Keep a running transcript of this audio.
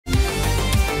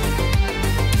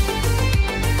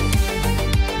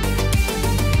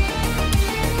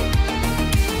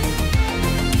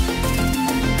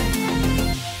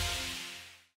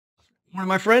Morning,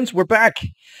 my friends. We're back.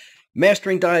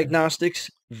 Mastering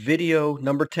Diagnostics, video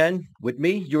number 10 with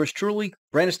me, yours truly,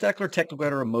 Brandon Steckler, technical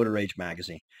editor of Motor Age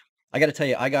magazine. I got to tell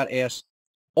you, I got asked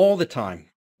all the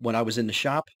time when I was in the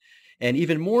shop, and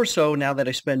even more so now that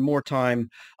I spend more time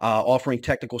offering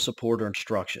technical support or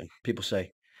instruction. People say,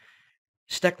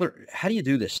 Steckler, how do you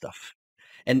do this stuff?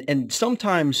 And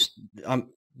sometimes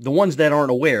the ones that aren't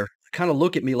aware kind of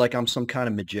look at me like I'm some kind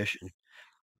of magician,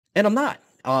 and I'm not.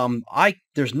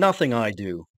 There's nothing I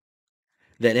do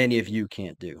that any of you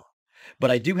can't do. But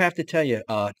I do have to tell you,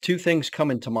 two things come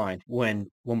into mind when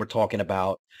we're talking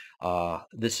about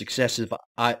the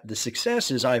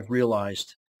successes I've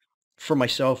realized for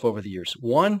myself over the years.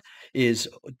 One is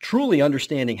truly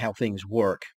understanding how things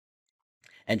work,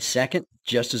 and second,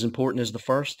 just as important as the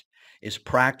first, is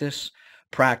practice,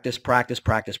 practice, practice,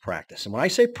 practice, practice. And when I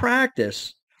say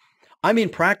practice, I mean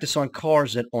practice on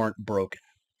cars that aren't broken.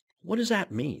 What does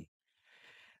that mean?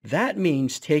 That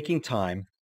means taking time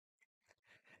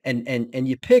and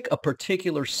you pick a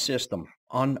particular system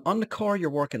on the car you're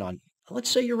working on.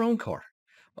 Let's say your own car,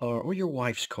 or your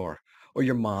wife's car, or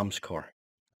your mom's car,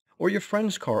 or your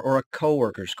friend's car, or a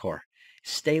coworker's car.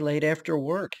 Stay late after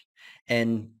work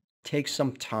and take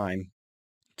some time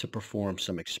to perform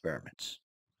some experiments.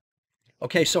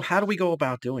 Okay, so how do we go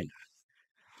about doing that?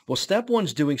 Well, step one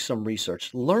is doing some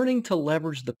research, learning to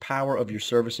leverage the power of your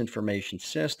service information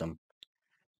system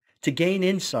to gain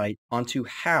insight onto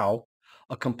how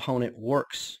a component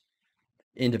works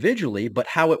individually, but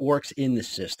how it works in the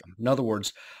system. In other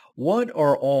words, what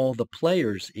are all the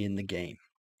players in the game?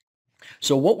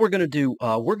 So what we're going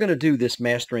to do this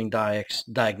Mastering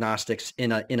Diagnostics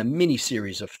in a mini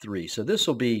series of 3. So this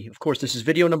will be, of course, this is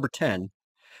video number 10,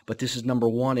 but this is number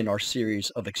 1 in our series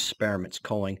of experiments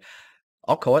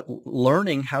I'll call it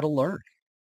learning how to learn.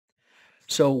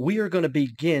 So we are going to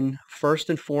begin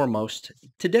first and foremost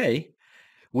today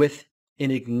with an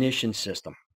ignition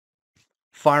system,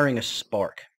 firing a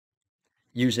spark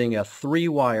using a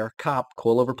 3-wire COP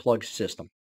coilover plug system.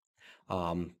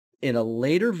 In a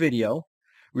later video,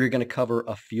 we're going to cover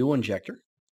a fuel injector.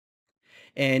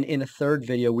 And in a third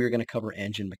video, we're going to cover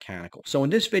engine mechanical. So in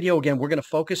this video, again, we're going to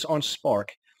focus on spark.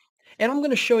 And I'm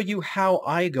going to show you how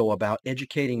I go about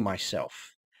educating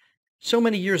myself. So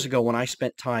many years ago when I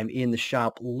spent time in the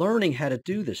shop learning how to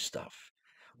do this stuff.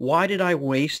 Why did I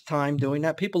waste time doing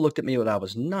that? People looked at me when I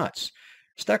was nuts.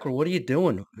 Steckler, what are you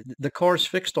doing? The car's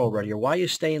fixed already. Or why are you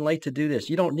staying late to do this?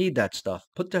 You don't need that stuff.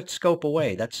 Put that scope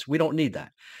away. We don't need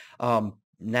that.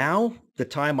 Now, the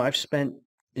time I've spent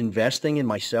investing in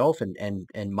myself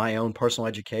and my own personal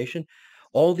education,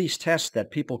 all these tests that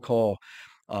people call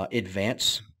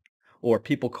advanced or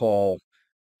people call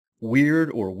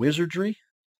weird or wizardry,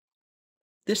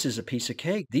 this is a piece of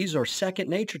cake. These are second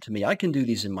nature to me. I can do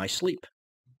these in my sleep.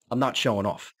 I'm not showing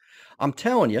off. I'm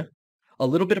telling you, a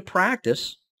little bit of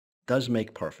practice does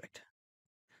make perfect.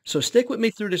 So stick with me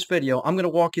through this video. I'm going to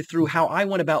walk you through how I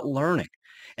went about learning.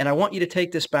 And I want you to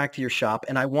take this back to your shop,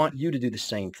 and I want you to do the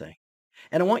same thing.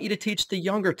 And I want you to teach the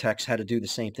younger techs how to do the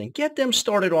same thing. Get them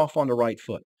started off on the right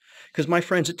foot. Because, my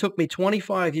friends, it took me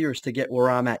 25 years to get where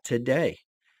I'm at today.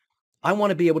 I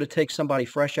want to be able to take somebody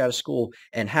fresh out of school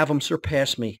and have them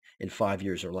surpass me in 5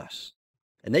 years or less.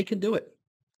 And they can do it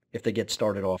if they get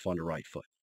started off on the right foot.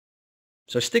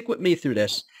 So stick with me through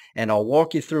this, and I'll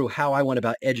walk you through how I went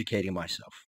about educating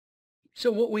myself. So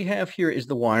what we have here is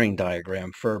the wiring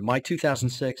diagram for my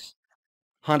 2006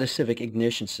 Honda Civic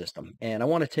ignition system. And I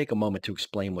want to take a moment to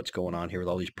explain what's going on here with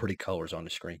all these pretty colors on the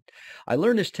screen. I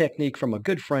learned this technique from a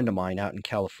good friend of mine out in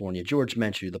California, George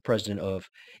Menchu, the president of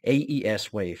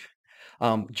AES Wave.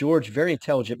 George, very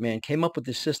intelligent man, came up with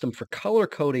this system for color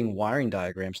coding wiring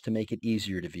diagrams to make it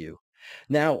easier to view.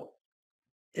 Now,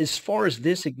 as far as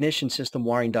this ignition system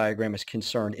wiring diagram is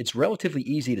concerned, it's relatively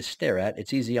easy to stare at.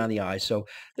 It's easy on the eye, so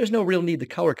there's no real need to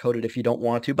color code it if you don't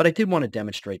want to, but I did want to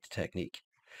demonstrate the technique.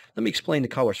 Let me explain the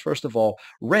colors. First of all,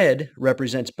 red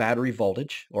represents battery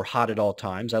voltage, or hot at all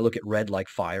times. I look at red like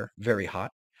fire, very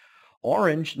hot.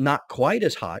 Orange, not quite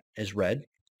as hot as red,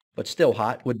 but still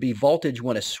hot, would be voltage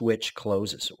when a switch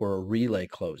closes, or a relay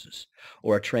closes,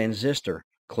 or a transistor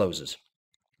closes.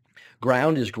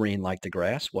 Ground is green like the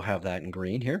grass. We'll have that in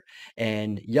green here.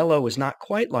 And yellow is not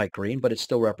quite like green, but it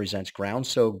still represents ground.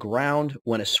 So ground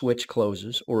when a switch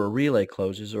closes, or a relay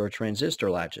closes, or a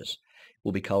transistor latches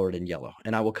will be colored in yellow.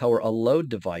 And I will color a load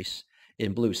device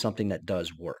in blue, something that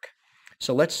does work.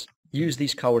 So let's use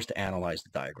these colors to analyze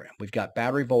the diagram. We've got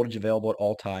battery voltage available at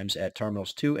all times at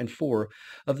terminals 2 and 4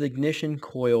 of the ignition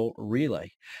coil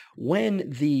relay. When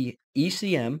the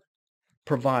ECM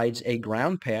provides a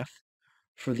ground path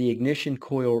for the ignition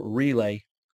coil relay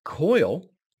coil,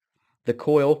 the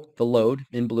coil, the load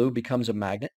in blue, becomes a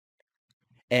magnet,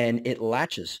 and it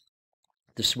latches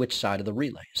the switch side of the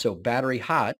relay. So battery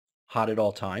hot at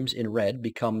all times in red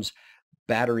becomes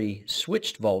battery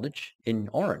switched voltage in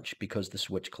orange because the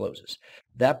switch closes.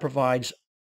 That provides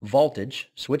voltage,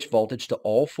 switch voltage to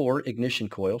all 4 ignition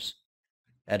coils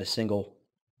at a single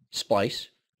splice.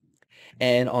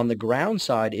 And on the ground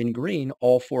side in green,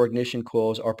 all 4 ignition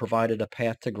coils are provided a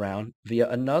path to ground via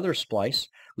another splice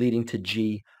leading to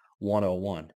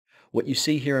G101. What you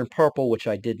see here in purple, which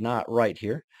I did not write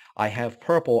here, I have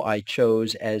purple I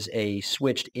chose as a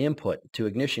switched input to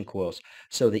ignition coils.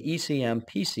 So the ECM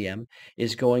PCM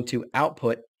is going to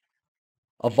output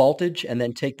a voltage and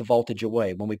then take the voltage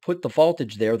away. When we put the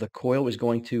voltage there, the coil is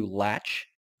going to latch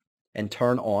and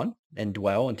turn on and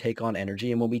dwell and take on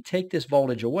energy. And when we take this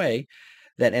voltage away,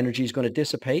 that energy is going to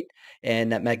dissipate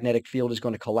and that magnetic field is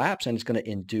going to collapse and it's going to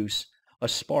induce a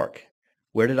spark.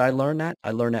 Where did I learn that?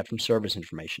 I learned that from service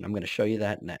information. I'm going to show you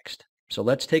that next. So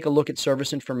let's take a look at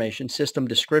service information, system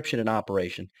description and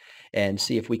operation, and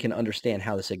see if we can understand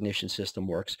how this ignition system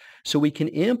works so we can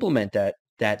implement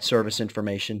that service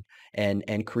information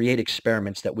and create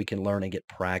experiments that we can learn and get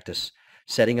practice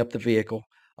setting up the vehicle,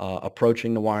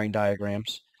 approaching the wiring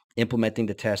diagrams, implementing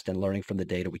the test, and learning from the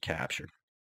data we captured.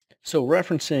 So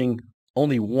referencing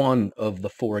only one of the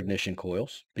 4 ignition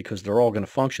coils, because they're all going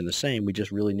to function the same, we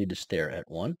just really need to stare at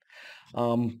one.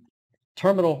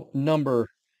 Terminal number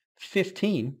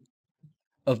 15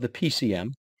 of the PCM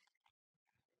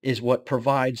is what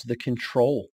provides the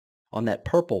control on that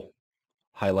purple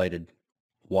highlighted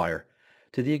wire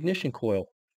to the ignition coil,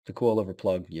 the coilover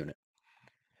plug unit.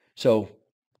 So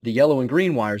the yellow and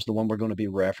green wire is the one we're going to be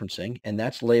referencing, and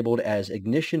that's labeled as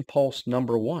ignition pulse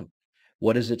number 1.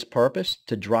 What is its purpose?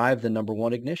 To drive the number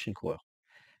 1 ignition coil.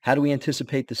 How do we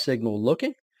anticipate the signal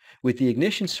looking? With the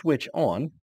ignition switch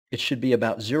on, it should be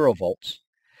about 0 volts.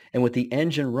 And with the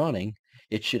engine running,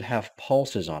 it should have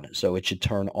pulses on it. So it should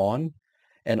turn on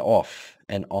and off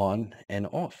and on and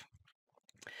off.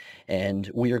 And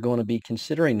we are going to be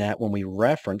considering that when we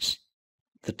reference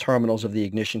the terminals of the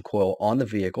ignition coil on the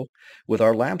vehicle with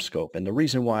our lab scope. And the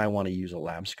reason why I want to use a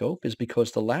lab scope is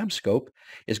because the lab scope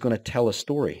is going to tell a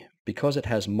story. Because it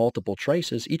has multiple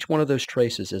traces, each one of those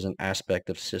traces is an aspect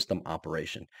of system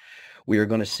operation. We are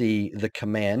going to see the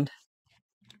command,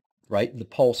 right, the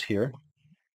pulse here,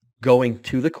 going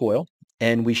to the coil,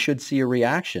 and we should see a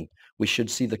reaction. We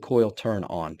should see the coil turn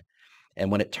on.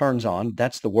 And when it turns on,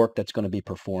 that's the work that's going to be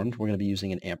performed. We're going to be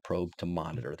using an amp probe to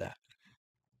monitor that.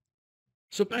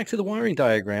 So back to the wiring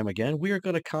diagram again, we are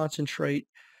going to concentrate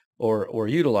or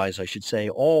utilize, I should say,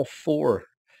 all 4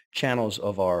 channels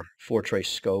of our 4-trace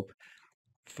scope,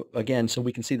 again, so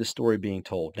we can see the story being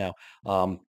told. Now,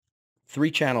 3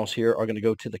 channels here are going to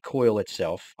go to the coil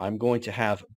itself. I'm going to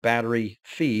have battery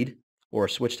feed, or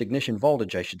switched ignition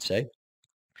voltage, I should say,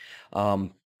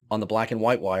 on the black and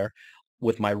white wire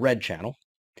with my red channel.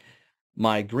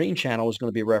 My green channel is going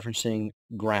to be referencing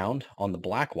ground on the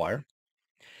black wire.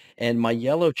 And my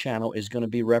yellow channel is going to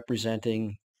be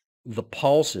representing the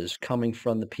pulses coming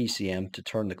from the PCM to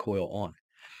turn the coil on.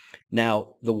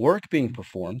 Now, the work being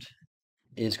performed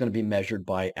is going to be measured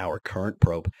by our current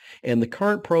probe. And the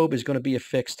current probe is going to be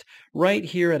affixed right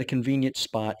here at a convenient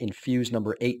spot in fuse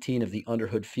number 18 of the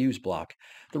underhood fuse block.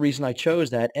 The reason I chose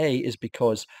that, A, is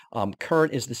because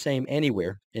current is the same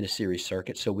anywhere in a series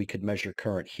circuit, so we could measure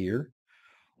current here,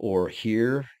 or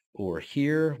here, or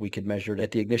here. We could measure it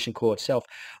at the ignition coil itself.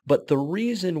 But the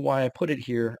reason why I put it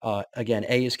here, again,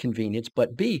 A, is convenience,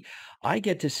 but B, I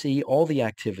get to see all the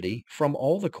activity from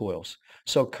all the coils.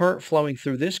 So current flowing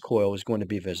through this coil is going to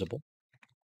be visible.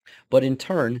 But in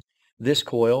turn, this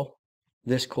coil,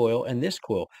 and this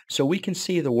coil. So we can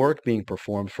see the work being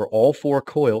performed for all 4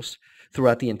 coils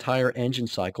throughout the entire engine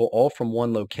cycle, all from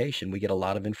one location. We get a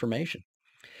lot of information.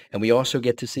 And we also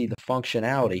get to see the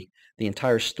functionality, the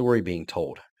entire story being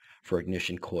told for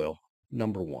ignition coil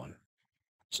number 1.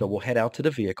 So we'll head out to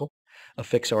the vehicle,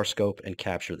 affix our scope, and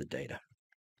capture the data.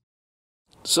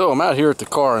 So I'm out here at the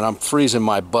car and I'm freezing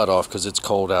my butt off because it's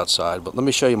cold outside, but let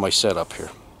me show you my setup here.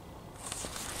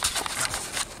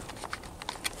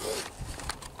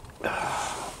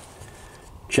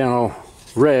 Channel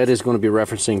red is going to be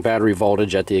referencing battery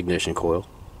voltage at the ignition coil.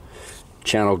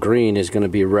 Channel green is going to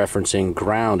be referencing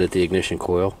ground at the ignition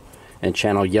coil. And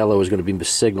channel yellow is going to be the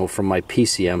signal from my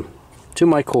PCM to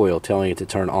my coil telling it to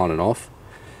turn on and off.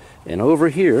 And over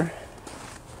here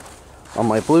on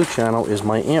my blue channel is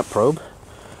my amp probe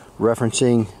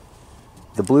referencing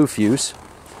the blue fuse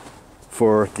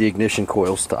for the ignition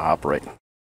coils to operate.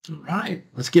 All right,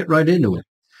 let's get right into it.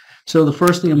 So the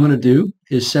first thing I'm going to do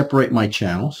is separate my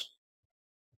channels.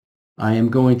 I am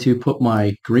going to put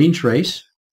my green trace,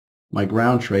 my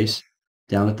ground trace,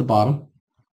 down at the bottom.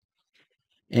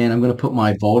 And I'm going to put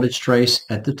my voltage trace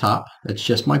at the top. That's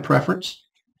just my preference.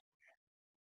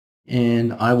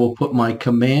 And I will put my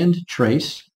command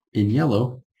trace in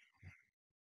yellow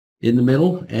in the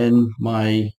middle and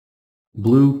my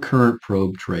blue current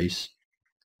probe trace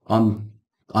on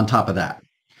top of that.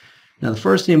 Now the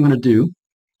first thing I'm going to do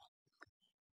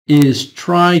is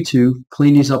try to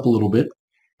clean these up a little bit,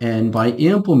 and by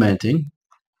implementing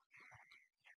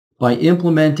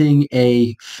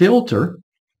a filter,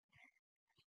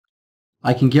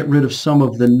 I can get rid of some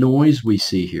of the noise we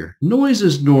see here. Noise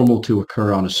is normal to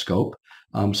occur on a scope.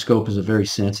 Scope is a very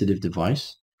sensitive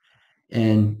device,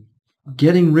 and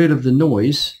getting rid of the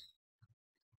noise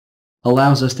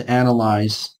allows us to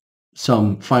analyze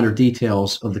some finer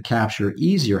details of the capture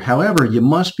easier. However, you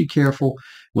must be careful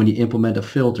when you implement a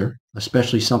filter,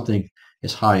 especially something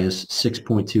as high as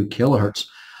 6.2 kilohertz.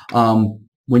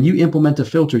 When you implement a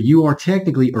filter, you are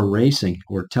technically erasing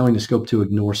or telling the scope to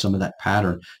ignore some of that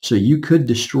pattern. So you could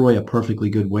destroy a perfectly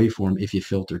good waveform if you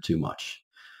filter too much.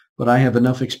 But I have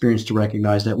enough experience to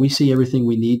recognize that we see everything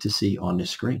we need to see on this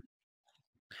screen.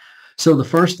 So the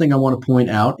first thing I want to point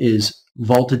out is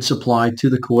voltage supplied to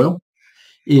the coil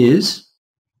is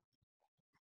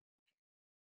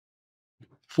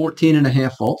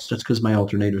 14.5 volts. That's because my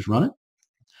alternator's running.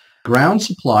 Ground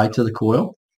supply to the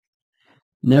coil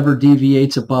never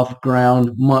deviates above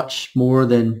ground much more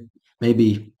than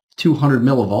maybe 200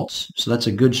 millivolts. So that's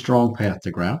a good strong path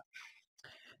to ground.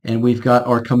 And we've got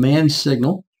our command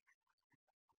signal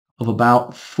of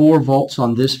about 4 volts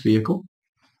on this vehicle.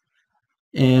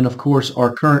 And of course,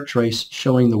 our current trace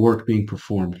showing the work being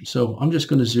performed. So I'm just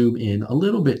going to zoom in a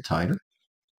little bit tighter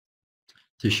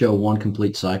to show one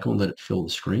complete cycle and let it fill the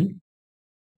screen.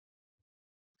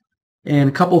 And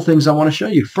a couple of things I want to show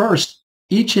you. First,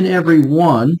 each and every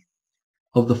one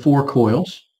of the 4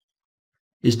 coils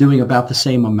is doing about the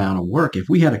same amount of work. If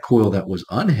we had a coil that was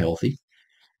unhealthy,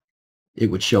 it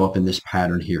would show up in this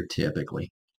pattern here typically.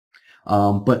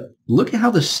 But look at how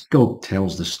the scope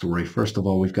tells the story. First of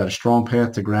all, we've got a strong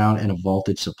path to ground and a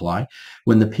voltage supply.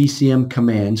 When the PCM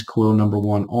commands coil number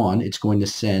 1 on, it's going to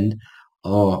send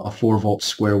a 4 volt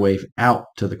square wave out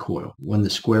to the coil. When the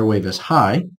square wave is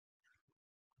high,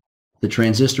 the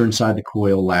transistor inside the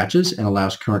coil latches and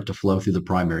allows current to flow through the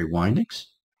primary windings.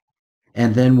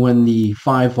 And then when the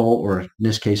 5 volt, or in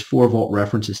this case 4 volt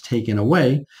reference is taken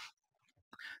away,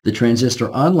 the transistor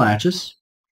unlatches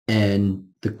and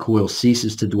the coil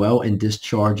ceases to dwell and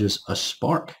discharges a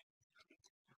spark.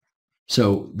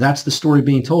 So that's the story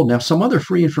being told. Now, some other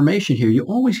free information here. You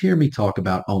always hear me talk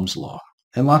about Ohm's law,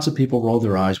 and lots of people roll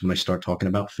their eyes when I start talking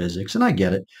about physics, and I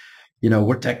get it. You know,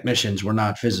 we're technicians, we're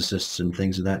not physicists and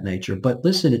things of that nature. But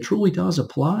listen, it truly does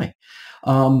apply.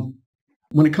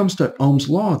 When it comes to Ohm's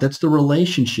law, that's the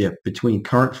relationship between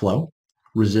current flow,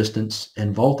 resistance,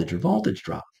 and voltage or voltage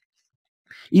drop.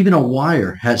 Even a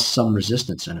wire has some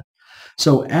resistance in it.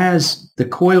 So as the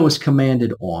coil is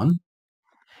commanded on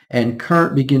and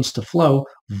current begins to flow,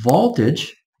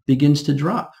 voltage begins to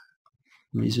drop.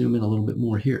 Let me zoom in a little bit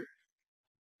more here.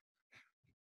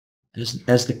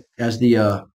 As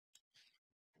the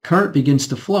current begins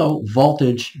to flow,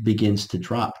 voltage begins to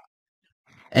drop.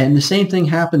 And the same thing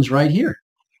happens right here.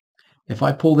 If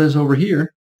I pull this over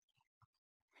here,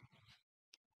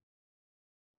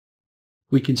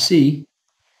 we can see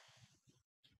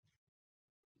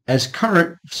as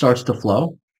current starts to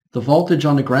flow, the voltage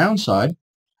on the ground side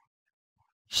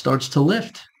starts to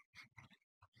lift.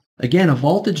 Again, a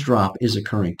voltage drop is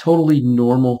occurring. Totally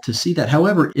normal to see that.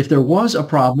 However, if there was a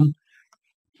problem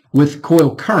with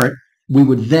coil current, we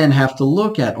would then have to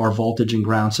look at our voltage and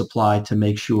ground supply to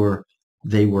make sure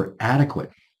they were adequate.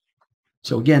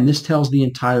 So again, this tells the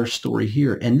entire story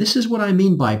here. And this is what I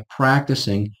mean by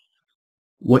practicing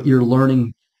what you're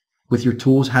learning with your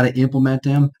tools, how to implement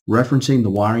them, referencing the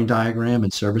wiring diagram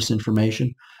and service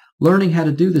information, learning how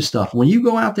to do this stuff. When you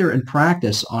go out there and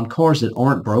practice on cars that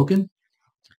aren't broken,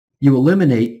 you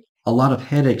eliminate a lot of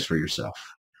headaches for yourself.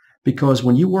 Because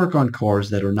when you work on cars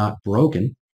that are not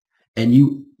broken and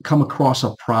you come across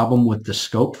a problem with the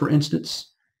scope, for instance,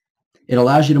 it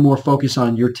allows you to more focus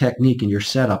on your technique and your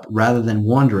setup rather than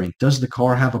wondering, does the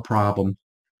car have a problem?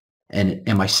 And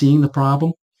am I seeing the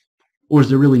problem? Or is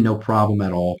there really no problem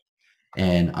at all?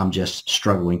 And I'm just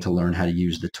struggling to learn how to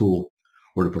use the tool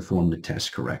or to perform the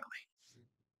test correctly.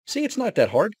 See, it's not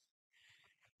that hard.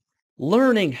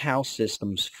 Learning how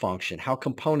systems function, how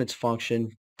components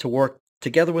function to work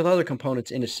together with other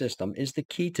components in a system is the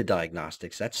key to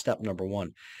diagnostics. That's step number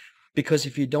 1. Because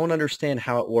if you don't understand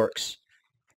how it works,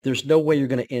 there's no way you're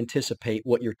going to anticipate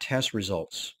what your test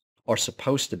results are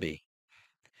supposed to be.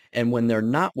 And when they're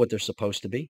not what they're supposed to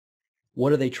be,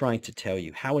 what are they trying to tell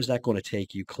you? How is that going to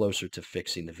take you closer to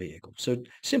fixing the vehicle? So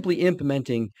simply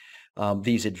implementing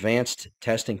these advanced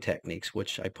testing techniques,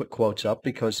 which I put quotes up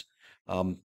because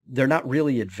they're not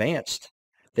really advanced.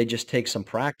 They just take some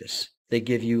practice. They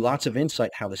give you lots of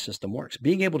insight how the system works.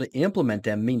 Being able to implement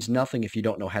them means nothing if you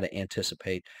don't know how to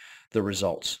anticipate the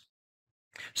results.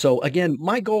 So again,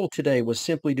 my goal today was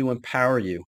simply to empower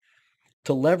you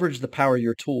to leverage the power of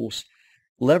your tools,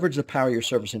 leverage the power of your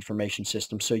service information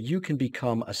system so you can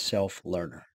become a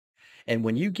self-learner. And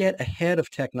when you get ahead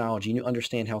of technology and you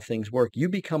understand how things work, you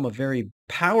become a very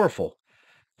powerful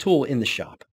tool in the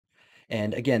shop.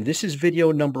 And again, this is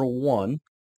video number 1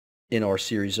 in our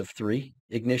series of 3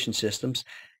 ignition systems.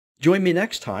 Join me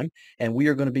next time, and we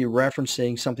are going to be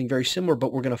referencing something very similar,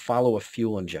 but we're going to follow a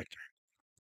fuel injector.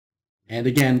 And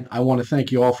again, I want to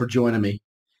thank you all for joining me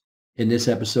in this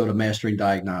episode of Mastering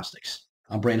Diagnostics.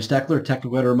 I'm Brandon Steckler,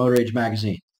 Technical Editor of Motor Age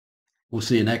Magazine. We'll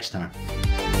see you next time.